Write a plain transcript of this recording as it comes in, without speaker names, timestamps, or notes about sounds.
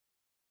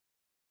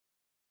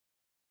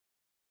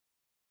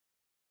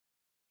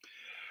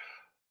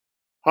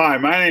Hi,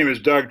 my name is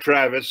Doug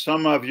Travis.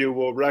 Some of you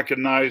will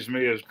recognize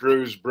me as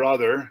Drew's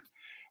brother.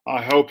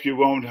 I hope you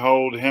won't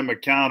hold him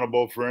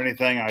accountable for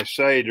anything I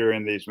say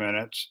during these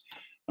minutes.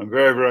 I'm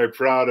very, very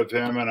proud of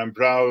him, and I'm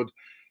proud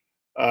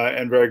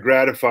and very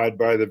gratified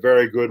by the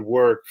very good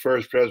work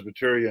First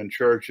Presbyterian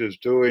Church is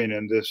doing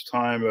in this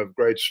time of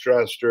great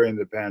stress during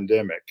the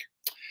pandemic.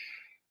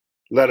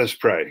 Let us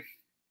pray.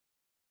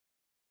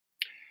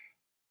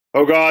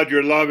 Oh God,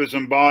 your love is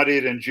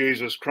embodied in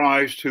Jesus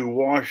Christ, who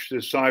washed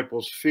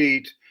disciples'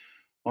 feet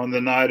on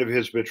the night of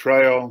his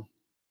betrayal.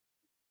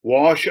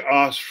 Wash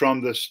us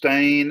from the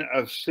stain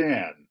of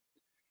sin,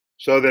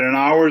 so that in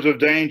hours of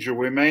danger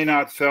we may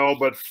not fail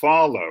but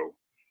follow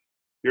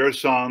your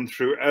Son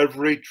through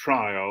every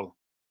trial,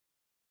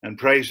 and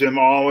praise him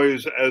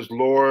always as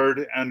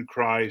Lord and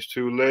Christ,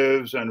 who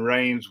lives and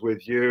reigns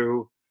with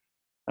you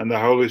and the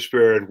Holy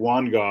Spirit,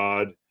 one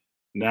God,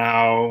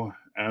 now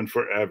and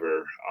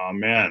forever.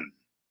 Amen.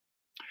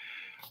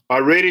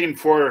 Our reading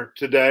for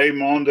today,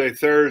 Maundy,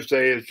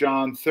 Thursday, is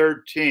John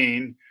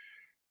 13,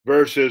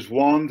 verses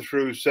 1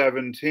 through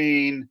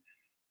 17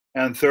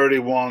 and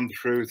 31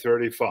 through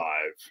 35.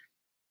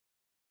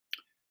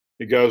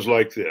 It goes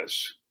like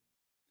this.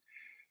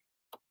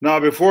 Now,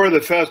 before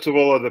the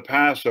festival of the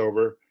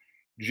Passover,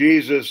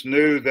 Jesus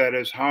knew that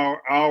his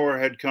hour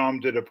had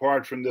come to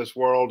depart from this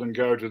world and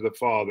go to the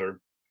Father.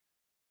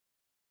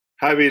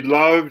 Having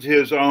loved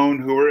his own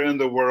who were in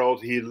the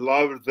world, he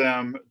loved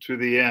them to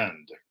the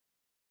end.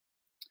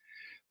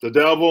 The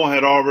devil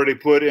had already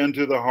put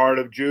into the heart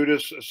of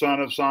Judas,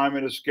 son of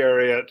Simon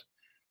Iscariot,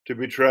 to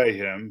betray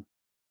him.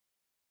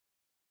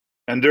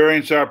 And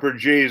during supper,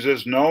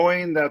 Jesus,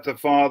 knowing that the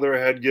Father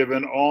had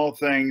given all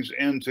things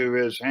into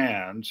his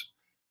hands,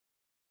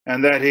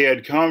 and that he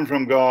had come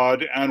from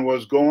God and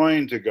was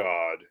going to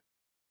God,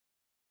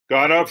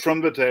 got up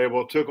from the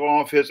table, took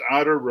off his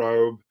outer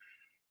robe,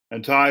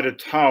 and tied a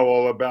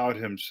towel about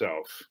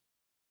himself.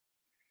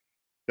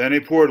 Then he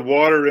poured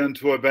water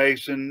into a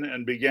basin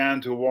and began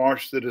to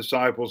wash the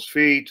disciples'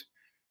 feet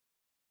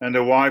and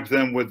to wipe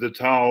them with the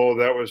towel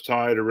that was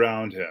tied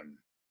around him.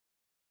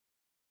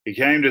 He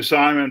came to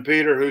Simon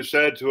Peter, who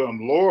said to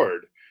him,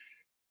 Lord,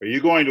 are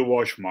you going to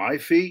wash my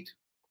feet?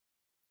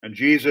 And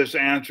Jesus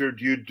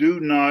answered, you do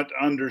not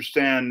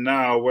understand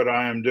now what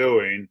I am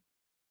doing,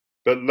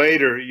 but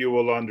later you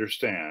will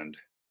understand.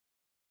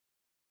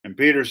 And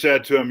Peter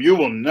said to him, you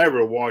will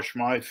never wash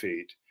my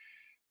feet.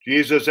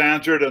 Jesus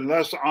answered,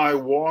 unless I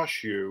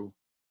wash you,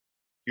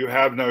 you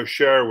have no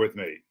share with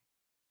me.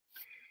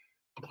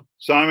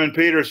 Simon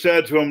Peter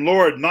said to him,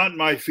 Lord, not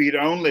my feet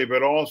only,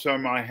 but also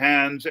my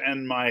hands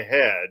and my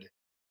head.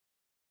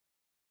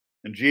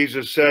 And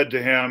Jesus said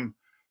to him,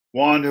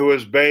 one who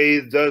is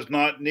bathed does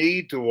not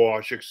need to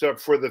wash except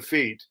for the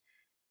feet,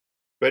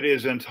 but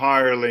is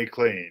entirely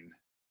clean.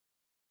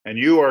 And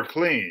you are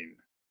clean,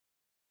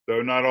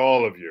 though not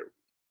all of you.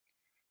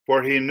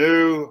 For he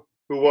knew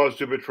who was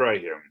to betray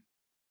him.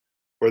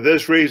 For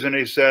this reason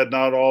he said,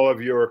 not all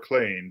of you are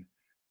clean.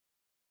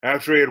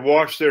 After he had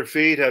washed their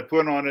feet, had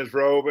put on his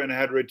robe, and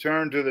had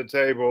returned to the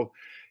table,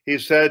 he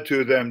said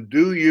to them,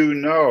 do you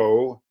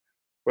know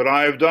what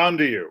I have done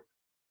to you?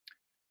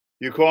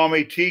 You call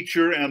me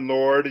teacher and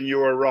Lord, and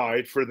you are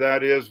right, for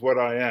that is what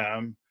I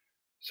am.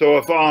 So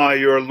if I,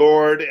 your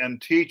Lord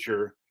and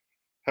teacher,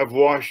 have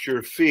washed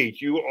your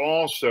feet, you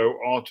also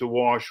ought to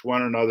wash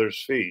one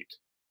another's feet.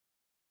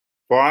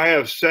 For I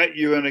have set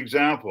you an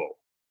example,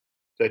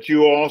 that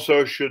you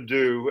also should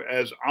do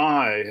as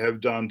I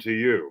have done to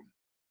you.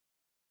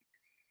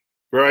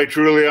 Very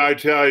truly I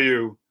tell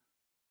you,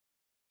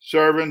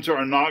 servants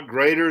are not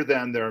greater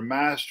than their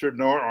master,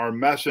 nor are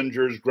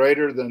messengers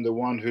greater than the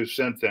one who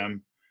sent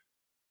them.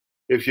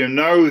 If you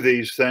know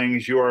these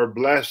things, you are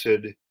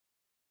blessed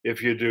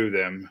if you do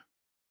them.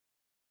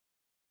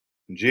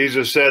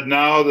 Jesus said,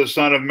 now the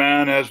Son of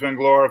Man has been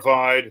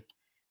glorified,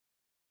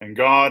 and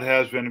God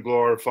has been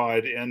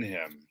glorified in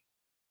him.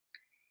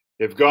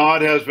 If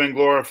God has been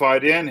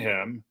glorified in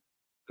him,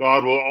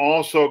 God will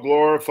also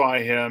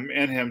glorify him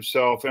in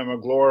himself and will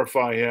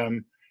glorify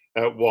him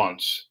at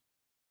once.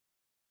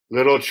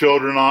 Little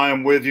children, I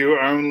am with you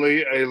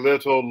only a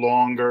little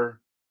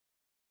longer.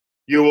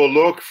 You will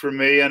look for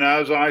me, and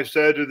as I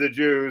said to the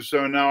Jews,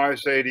 so now I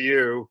say to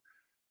you,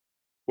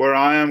 where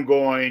I am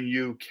going,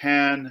 you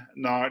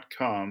cannot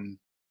come.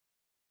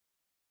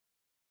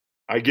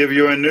 I give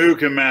you a new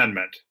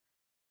commandment,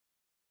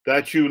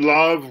 that you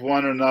love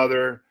one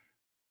another.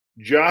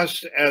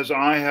 Just as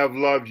I have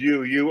loved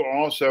you, you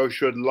also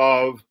should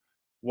love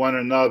one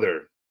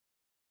another.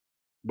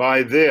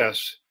 By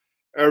this,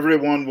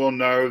 everyone will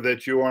know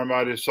that you are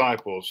my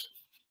disciples,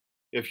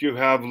 if you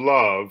have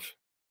love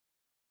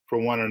for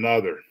one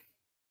another.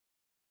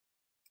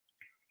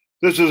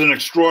 This is an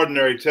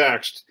extraordinary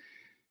text.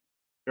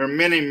 There are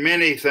many,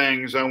 many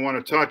things I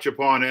want to touch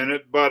upon in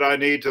it, but I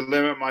need to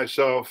limit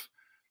myself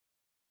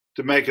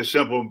to make a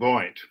simple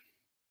point.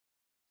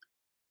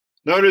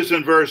 Notice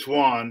in verse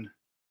 1,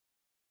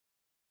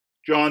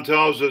 John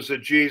tells us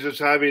that Jesus,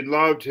 having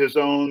loved his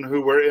own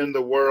who were in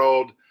the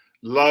world,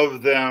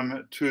 loved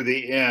them to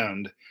the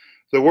end.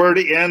 The word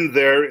in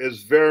there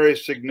is very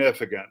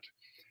significant.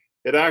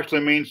 It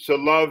actually means to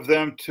love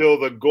them till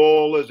the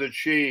goal is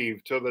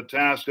achieved, till the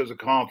task is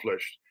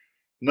accomplished.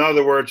 In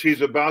other words,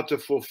 he's about to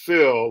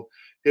fulfill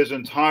his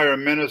entire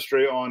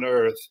ministry on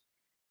earth.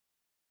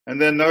 And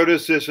then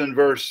notice this in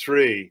verse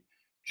 3.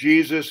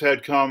 Jesus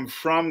had come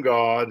from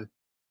God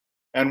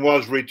and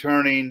was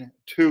returning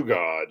to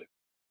God.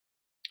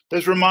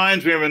 This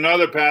reminds me of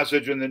another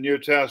passage in the New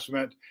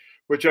Testament,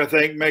 which I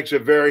think makes a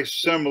very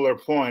similar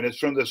point. It's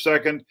from the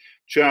 2nd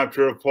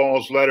chapter of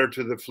Paul's letter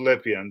to the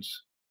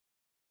Philippians,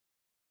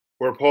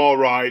 where Paul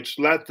writes,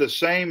 "Let the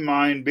same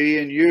mind be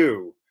in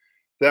you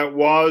that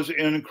was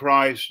in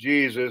Christ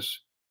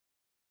Jesus,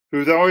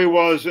 who though he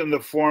was in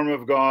the form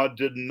of God,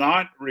 did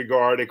not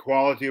regard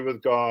equality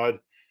with God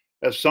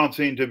as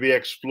something to be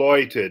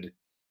exploited,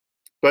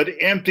 but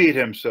emptied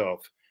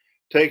himself,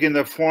 taking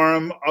the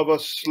form of a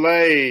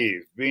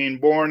slave, being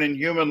born in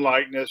human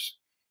likeness,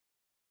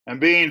 and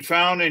being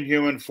found in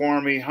human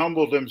form, he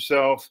humbled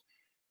himself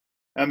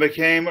and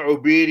became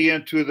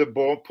obedient to the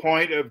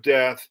point of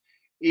death,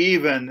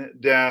 even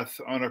death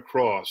on a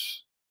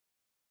cross."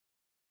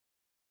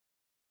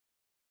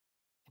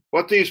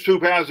 What these two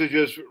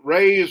passages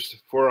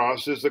raise for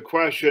us is the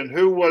question,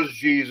 who was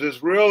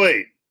Jesus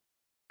really?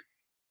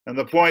 And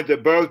the point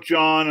that both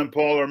John and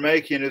Paul are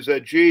making is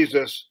that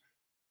Jesus,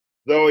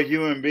 though a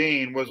human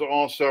being, was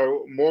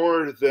also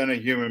more than a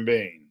human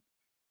being.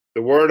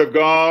 The Word of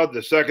God,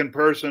 the second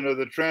person of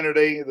the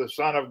Trinity, the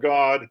Son of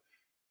God,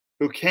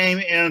 who came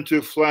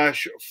into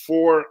flesh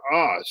for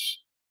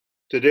us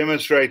to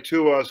demonstrate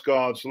to us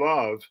God's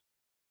love.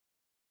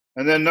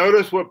 And then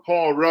notice what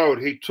Paul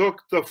wrote. He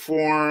took the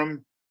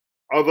form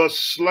of a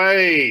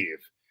slave.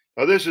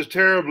 Now, this is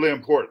terribly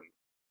important.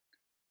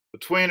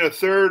 Between a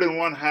third and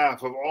one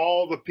half of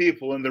all the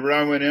people in the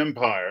Roman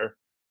Empire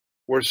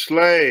were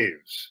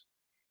slaves.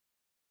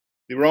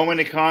 The Roman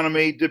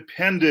economy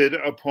depended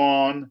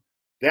upon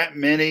that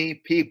many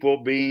people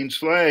being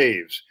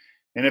slaves.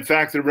 And in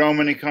fact, the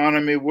Roman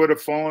economy would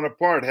have fallen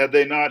apart had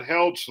they not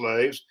held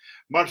slaves,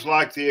 much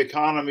like the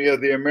economy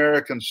of the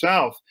American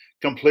South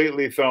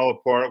completely fell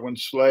apart when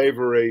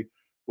slavery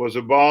was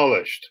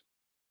abolished.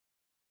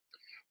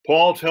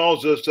 Paul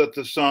tells us that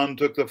the Son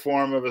took the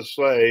form of a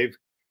slave,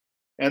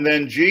 and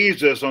then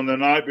Jesus, on the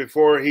night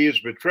before he is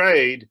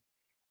betrayed,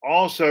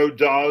 also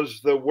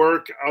does the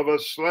work of a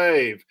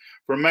slave.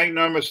 For make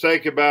no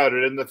mistake about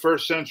it, in the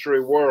first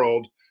century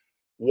world,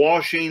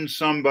 washing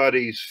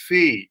somebody's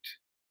feet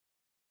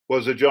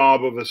was a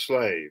job of a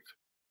slave.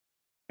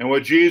 And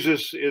what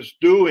Jesus is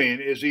doing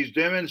is he's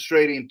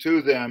demonstrating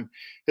to them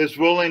his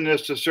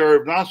willingness to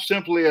serve, not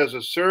simply as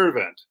a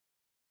servant,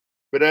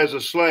 but as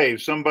a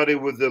slave, somebody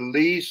with the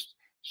least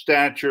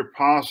stature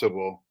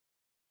possible,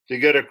 to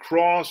get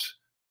across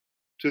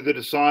to the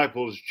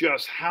disciples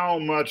just how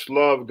much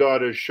love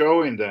God is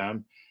showing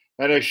them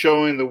and is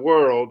showing the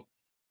world,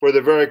 for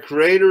the very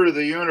creator of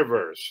the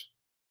universe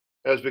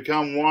has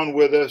become one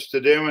with us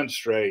to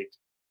demonstrate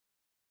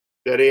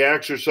that he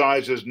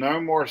exercises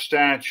no more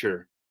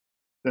stature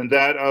than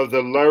that of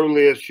the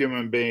lowliest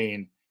human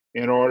being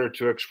in order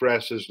to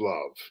express his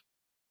love.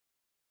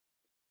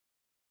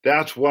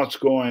 That's what's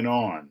going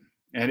on.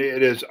 And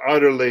it is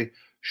utterly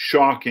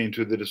shocking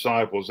to the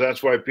disciples.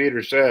 That's why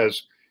Peter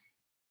says,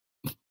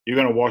 "You're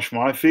going to wash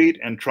my feet,"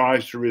 and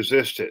tries to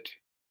resist it.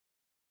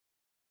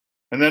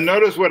 And then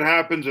notice what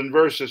happens in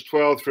verses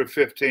 12 through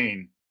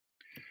 15.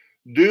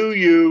 "Do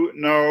you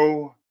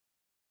know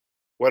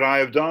what I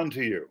have done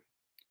to you?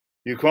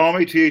 You call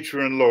me teacher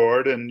and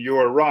Lord, and you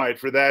are right,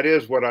 for that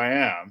is what I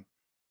am.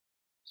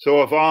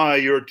 So if I,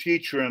 your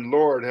teacher and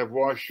Lord, have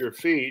washed your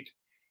feet,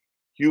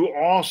 you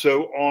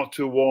also ought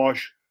to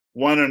wash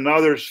one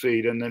another's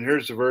feet." And then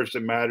here's the verse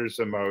that matters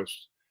the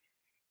most.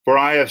 "For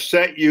I have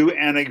set you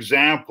an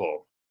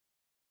example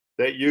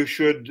that you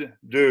should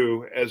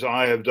do as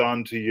I have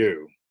done to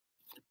you."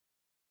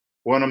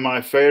 One of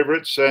my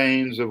favorite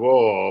sayings of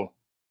all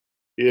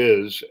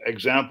is,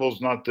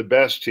 example's not the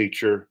best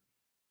teacher,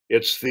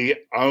 it's the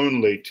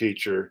only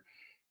teacher.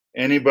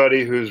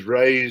 Anybody who's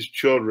raised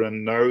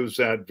children knows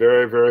that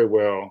very, very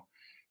well.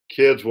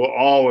 Kids will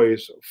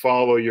always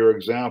follow your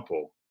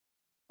example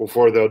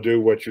before they'll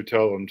do what you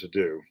tell them to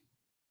do.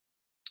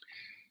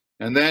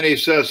 And then he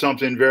says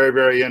something very,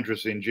 very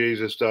interesting.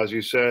 Jesus does.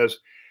 He says,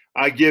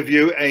 "I give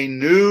you a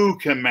new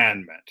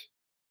commandment,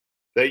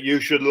 that you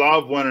should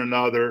love one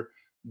another.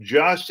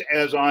 Just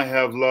as I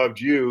have loved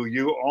you,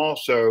 you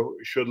also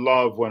should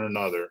love one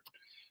another."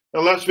 Now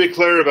let's be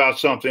clear about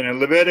something. In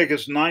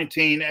Leviticus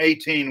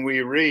 19:18,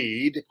 we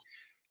read,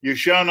 "You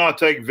shall not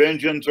take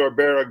vengeance or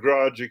bear a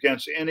grudge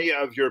against any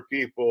of your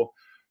people,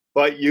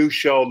 but you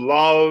shall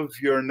love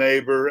your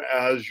neighbor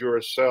as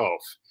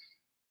yourself."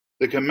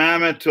 The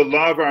commandment to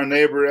love our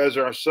neighbor as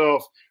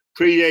ourselves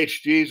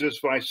predates Jesus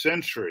by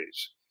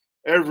centuries.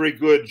 Every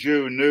good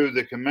Jew knew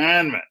the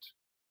commandment.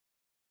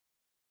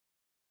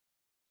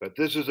 But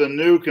this is a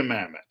new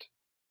commandment.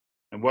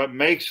 And what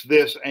makes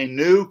this a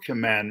new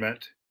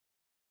commandment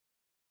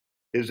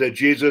is that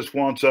Jesus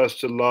wants us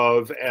to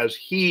love as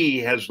he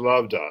has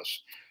loved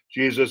us.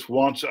 Jesus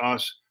wants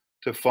us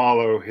to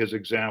follow his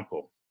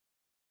example.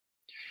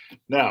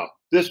 Now,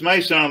 this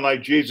may sound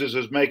like Jesus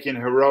is making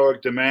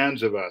heroic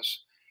demands of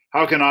us.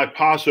 How can I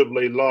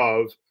possibly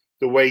love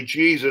the way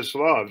Jesus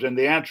loves? And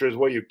the answer is,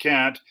 well, you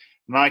can't,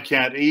 and I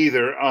can't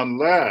either,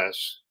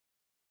 unless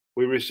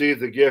we receive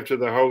the gift of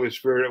the Holy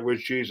Spirit,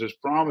 which Jesus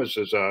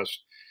promises us,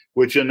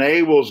 which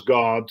enables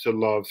God to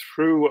love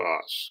through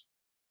us.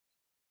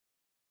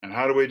 And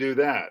how do we do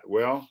that?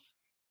 Well,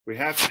 we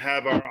have to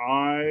have our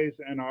eyes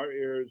and our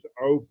ears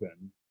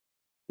open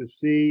to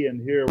see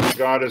and hear what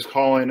God is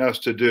calling us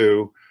to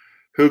do,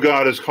 who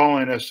God is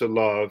calling us to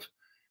love,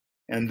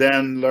 and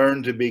then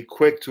learn to be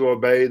quick to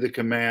obey the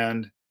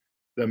command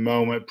the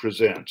moment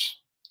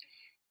presents.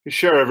 I'll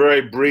share a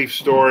very brief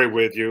story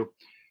with you.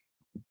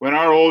 When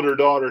our older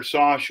daughter,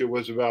 Sasha,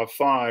 was about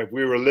 5,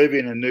 we were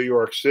living in New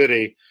York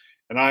City,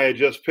 and I had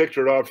just picked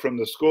her up from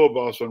the school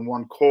bus on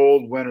one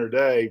cold winter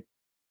day.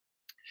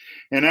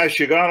 And as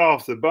she got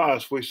off the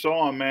bus, we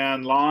saw a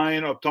man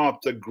lying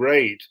atop the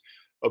grate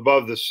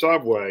above the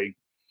subway.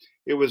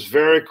 It was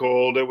very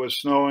cold. It was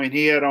snowing.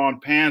 He had on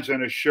pants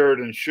and a shirt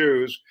and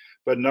shoes,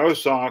 but no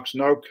socks,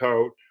 no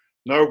coat,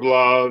 no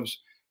gloves,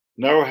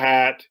 no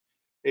hat.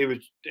 He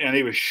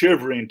was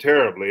shivering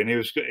terribly, and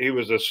he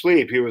was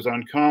asleep. He was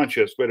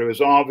unconscious, but it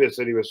was obvious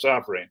that he was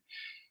suffering.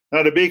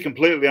 Now, to be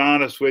completely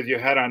honest with you,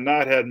 had I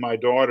not had my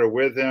daughter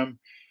with him,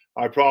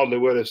 I probably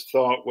would have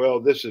thought,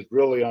 well, this is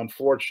really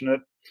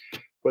unfortunate.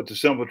 But the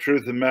simple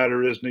truth of the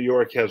matter is New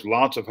York has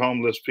lots of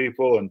homeless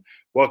people, and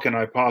what can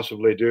I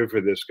possibly do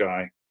for this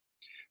guy?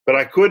 But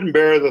I couldn't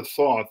bear the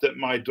thought that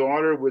my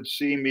daughter would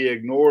see me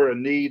ignore a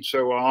need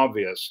so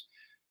obvious.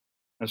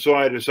 And so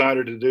I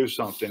decided to do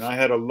something. I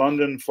had a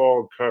London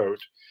fog coat,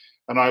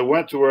 and I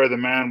went to where the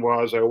man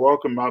was. I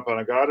woke him up, and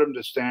I got him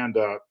to stand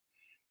up,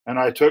 and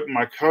I took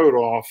my coat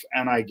off,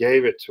 and I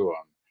gave it to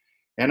him.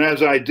 And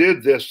as I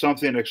did this,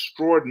 something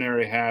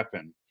extraordinary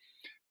happened.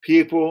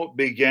 People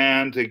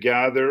began to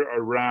gather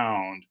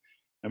around.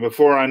 And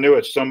before I knew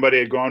it, somebody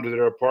had gone to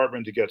their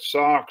apartment to get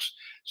socks.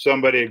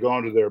 Somebody had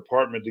gone to their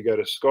apartment to get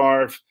a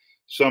scarf.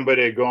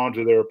 Somebody had gone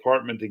to their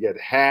apartment to get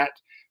a hat.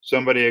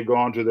 Somebody had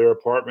gone to their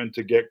apartment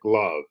to get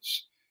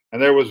gloves.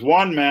 And there was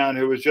one man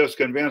who was just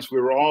convinced we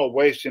were all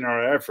wasting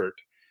our effort.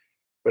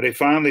 But he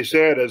finally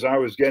said, as I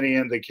was getting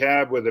in the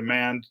cab with the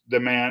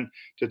man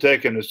to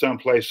take him to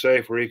someplace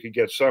safe where he could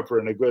get supper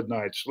and a good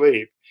night's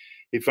sleep,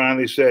 he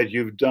finally said,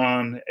 "You've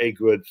done a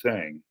good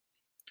thing."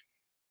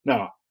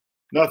 Now,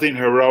 nothing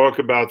heroic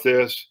about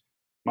this.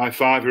 My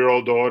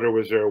 5-year-old daughter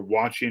was there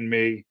watching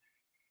me.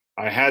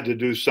 I had to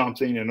do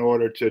something in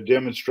order to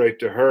demonstrate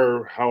to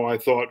her how I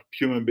thought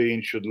human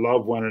beings should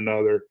love one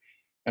another,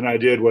 and I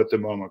did what the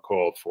moment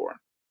called for.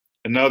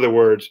 In other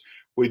words,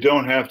 we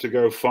don't have to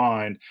go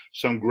find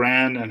some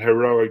grand and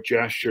heroic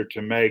gesture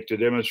to make to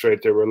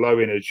demonstrate that we're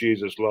loving as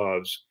Jesus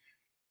loves.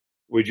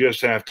 We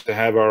just have to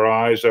have our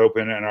eyes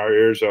open and our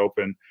ears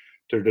open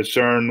to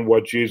discern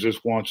what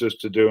Jesus wants us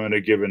to do in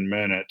a given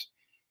minute.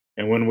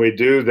 And when we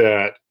do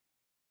that,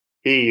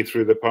 he,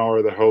 through the power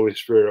of the Holy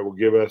Spirit, will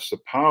give us the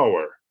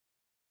power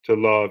to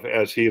love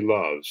as he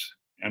loves.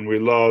 And we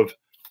love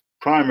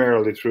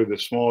primarily through the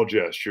small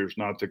gestures,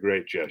 not the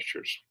great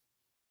gestures.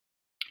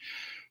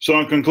 So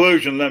in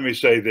conclusion, let me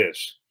say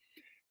this.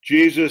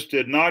 Jesus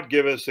did not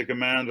give us the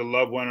command to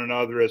love one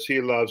another as he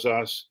loves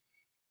us,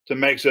 to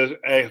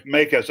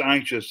make us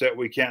anxious that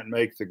we can't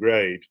make the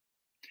grade.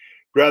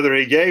 Rather,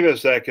 he gave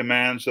us that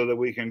command so that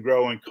we can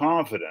grow in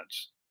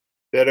confidence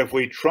that if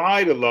we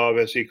try to love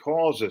as he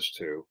calls us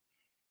to,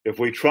 if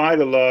we try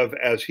to love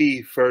as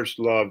he first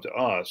loved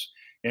us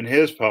in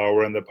his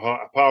power and the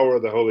power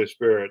of the Holy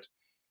Spirit,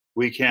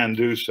 we can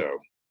do so.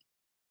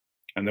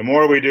 And the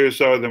more we do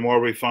so, the more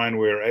we find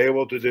we are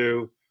able to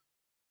do.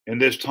 In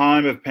this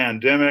time of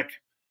pandemic,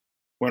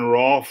 when we're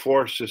all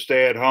forced to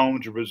stay at home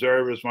to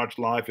preserve as much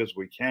life as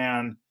we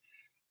can,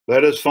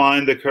 let us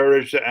find the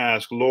courage to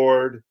ask,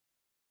 Lord,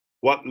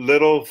 what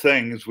little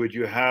things would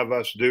you have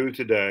us do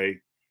today?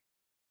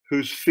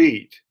 Whose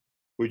feet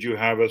would you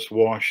have us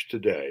wash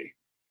today?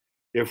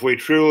 If we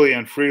truly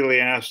and freely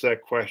ask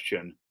that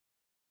question,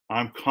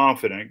 I'm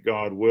confident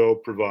God will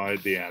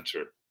provide the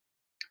answer.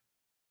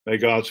 May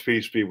God's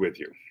peace be with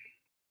you.